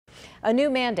A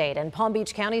new mandate in Palm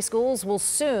Beach County schools will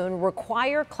soon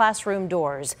require classroom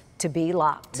doors to be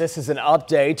locked. This is an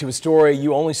update to a story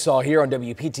you only saw here on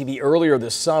WPTV earlier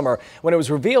this summer when it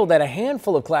was revealed that a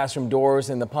handful of classroom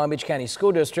doors in the Palm Beach County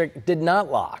School District did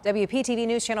not lock. WPTV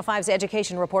News Channel 5's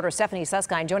education reporter Stephanie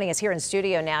Susskind joining us here in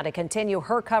studio now to continue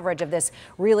her coverage of this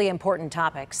really important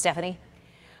topic. Stephanie?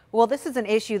 Well, this is an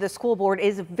issue the school board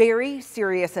is very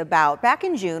serious about. Back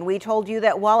in June, we told you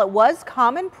that while it was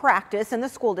common practice in the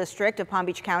school district of Palm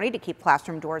Beach County to keep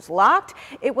classroom doors locked,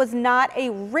 it was not a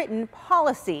written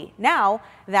policy. Now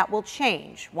that will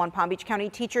change. One Palm Beach County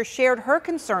teacher shared her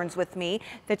concerns with me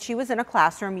that she was in a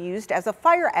classroom used as a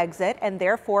fire exit and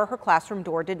therefore her classroom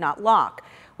door did not lock.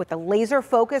 With a laser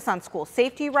focus on school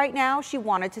safety right now, she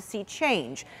wanted to see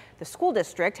change. The school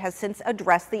district has since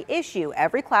addressed the issue.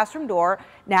 Every classroom door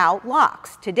now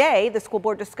locks. Today, the school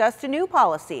board discussed a new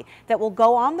policy that will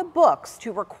go on the books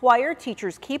to require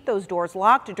teachers keep those doors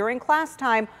locked during class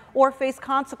time or face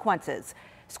consequences.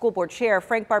 School board chair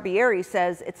Frank Barbieri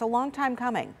says it's a long time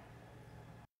coming.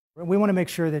 We want to make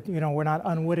sure that, we're not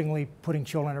unwittingly putting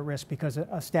children at risk because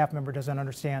a staff member doesn't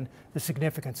understand the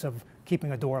significance of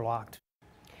keeping a door locked.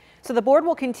 So the board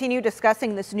will continue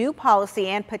discussing this new policy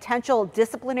and potential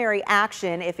disciplinary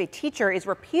action if a teacher is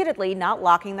repeatedly not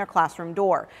locking their classroom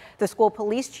door. The school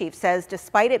police chief says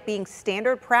despite it being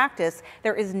standard practice,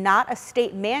 there is not a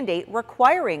state mandate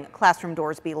requiring classroom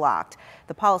doors be locked.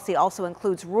 The policy also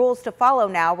includes rules to follow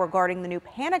now regarding the new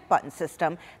panic button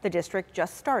system the district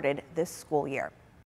just started this school year.